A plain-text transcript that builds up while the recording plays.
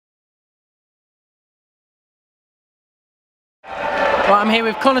Well, I'm here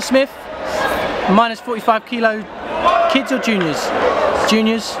with Connor Smith, minus 45 kilo, kids or juniors?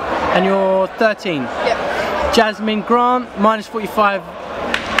 Juniors, and you're 13. Yep. Jasmine Grant, minus 45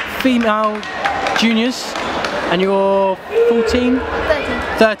 female juniors, and you're 14?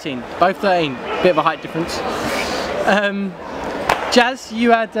 13, both 13, bit of a height difference. Jazz,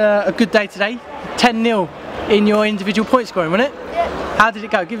 you had a good day today, 10-0 in your individual point scoring, wasn't it? Yeah. How did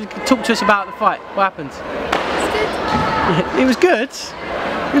it go? Talk to us about the fight, what happened? It was good.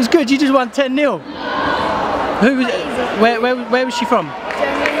 It was good, you just won 10-0. Who was, where was she from?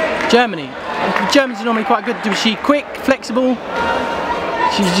 Germany. Germany. Germans are normally quite good. Was she quick, flexible?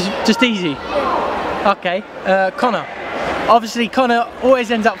 She was just easy? Yeah. Okay. Connor. Obviously Connor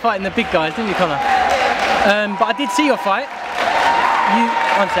always ends up fighting the big guys, didn't you, Connor? But I did see your fight.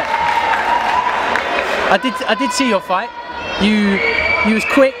 One sec. I did see your fight. You was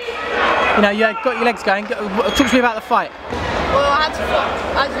quick. You know, you had got your legs going. Talk to me about the fight. Well, I had to fight,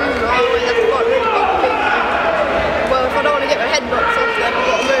 as usual, I always have to fight really big. Well, if I don't want to get my head knocked off, then I've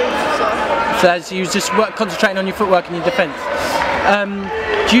got to move. So as you was just concentrating on your footwork and your defence.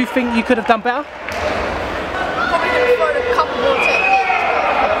 Do you think you could have done better? Probably could have thrown a couple more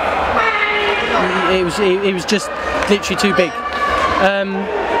techniques. It was just literally too big.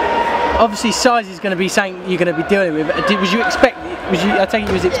 Obviously, size is going to be something you're going to be dealing with. I take it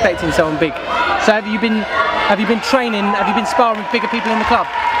you was expecting someone big. So have you been training? Have you been sparring with bigger people in the club?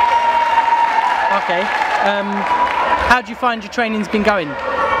 Okay. How do you find your training's been going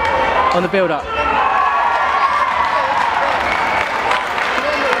on the build-up?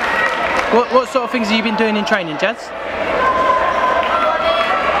 What sort of things have you been doing in training, Jazz?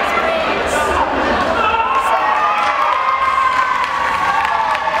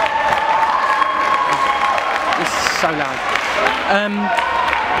 So loud.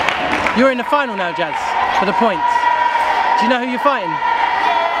 You're in the final now, Jazz, for the points. Do you know who you're fighting?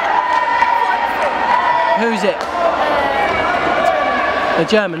 Who's it? A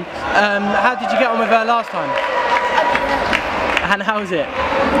German. How did you get on with her last time? And how was it?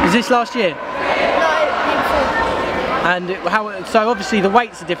 Was this last year? And so obviously the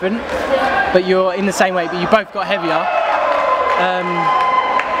weights are different, but you're in the same weight, but you both got heavier.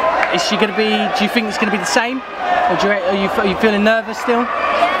 Is she going to be? Do you think it's going to be the same? Or are you feeling nervous still?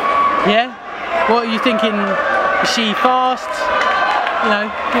 Yeah. What are you thinking? Is she fast? You know,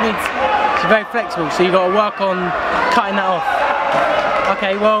 she's very flexible, so you got to work on cutting that off.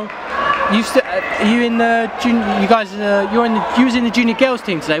 Okay. Well, you in the junior? You guys, you was in the junior girls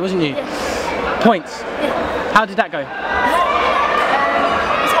team today, wasn't you? Yes. Points. Yeah. How did that go? It was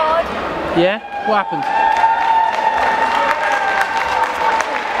hard. Yeah. What happened?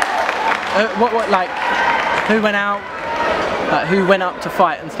 What like? Who went out? Who went up to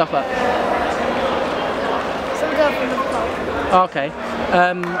fight and stuff like that? Some girl from the club. Okay.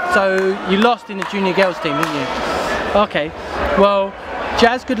 So you lost in the junior girls team, didn't you? Okay. Well,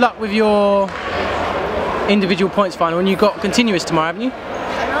 Jazz, good luck with your individual points final. And you got continuous tomorrow, haven't you?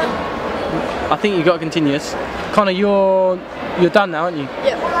 I think you got continuous. Connor, you're done now, aren't you?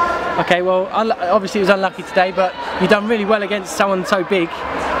 Yep. Okay. Well, obviously it was unlucky today, but you done really well against someone so big,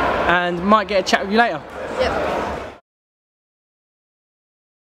 and might get a chat with you later. Yep.